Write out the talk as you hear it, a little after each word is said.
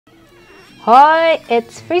Hoi!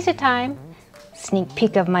 It's freezer time! Sneak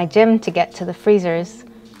peek of my gym to get to the freezers.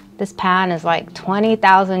 This pan is like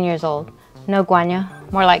 20,000 years old. No guanya,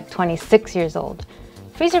 more like 26 years old.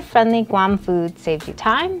 Freezer-friendly Guam food saves you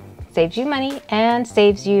time, saves you money, and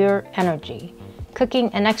saves your energy. Cooking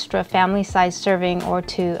an extra family-sized serving or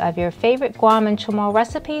two of your favorite Guam and Chamorro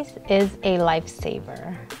recipes is a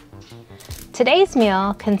lifesaver. Today's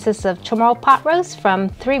meal consists of Chamorro pot roast from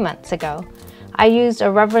 3 months ago. I used a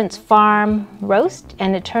Reverence Farm roast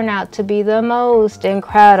and it turned out to be the most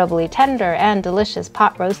incredibly tender and delicious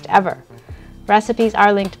pot roast ever. Recipes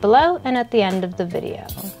are linked below and at the end of the video.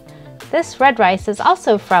 This red rice is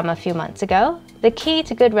also from a few months ago. The key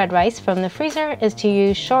to good red rice from the freezer is to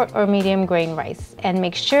use short or medium grain rice and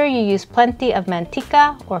make sure you use plenty of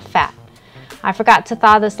mantika or fat. I forgot to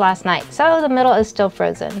thaw this last night, so the middle is still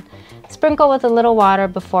frozen. Sprinkle with a little water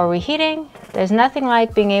before reheating. There's nothing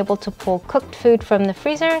like being able to pull cooked food from the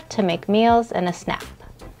freezer to make meals in a snap.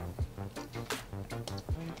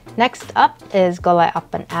 Next up is GOLLAI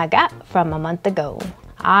APPAN agate from a month ago.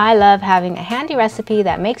 I love having a handy recipe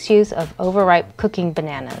that makes use of overripe cooking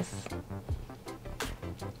bananas.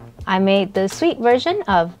 I made the sweet version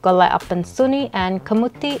of GOLLAI APPAN SUNI and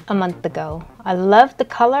KAMUTI a month ago. I love the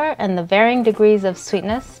color and the varying degrees of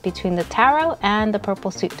sweetness between the taro and the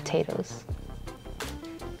purple sweet potatoes.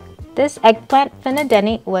 This eggplant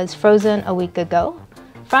FINA'DENNE was frozen a week ago.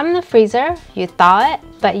 From the freezer, you thaw it,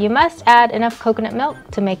 but you must add enough coconut milk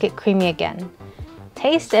to make it creamy again.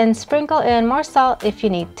 Taste and sprinkle in more salt if you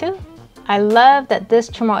need to. I love that this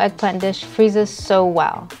Chamorro eggplant dish freezes so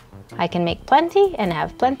well. I can make plenty and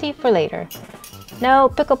have plenty for later. No,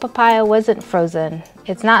 pickled papaya wasn't frozen.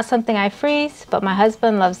 It's not something I freeze, but my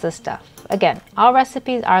husband loves this stuff. Again, all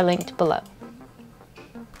recipes are linked below.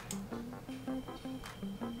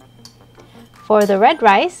 For the red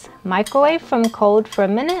rice, microwave from cold for a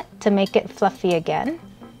minute to make it fluffy again.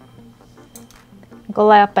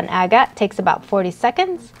 GOLLAI APPAN agate takes about 40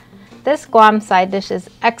 seconds. This Guam side dish is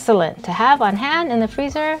excellent to have on hand in the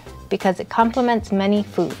freezer because it complements many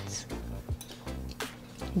foods.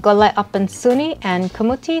 GOLLAI APPAN SUNI and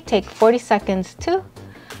KAMUTI take 40 seconds too.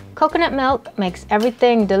 Coconut milk makes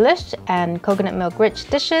everything delish, and coconut milk rich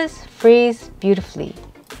dishes freeze beautifully.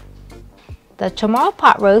 The Chamorro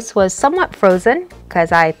pot roast was somewhat frozen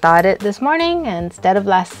because I thawed it this morning instead of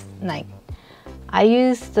last night. I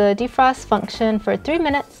used the defrost function for 3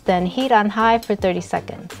 minutes, then heat on high for 30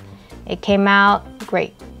 seconds. It came out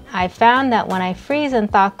great. I found that when I freeze and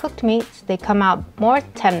thaw cooked meats, they come out more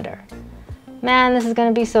tender. Man, this is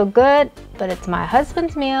gonna be so good, but it's my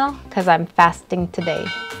husband's meal because I'm fasting today.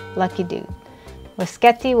 Lucky dude.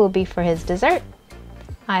 Roskette will be for his dessert.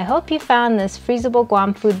 I hope you found this freezable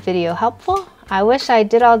Guam food video helpful. I wish I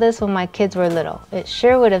did all this when my kids were little. It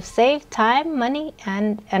sure would have saved time, money,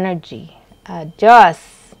 and energy. Adios!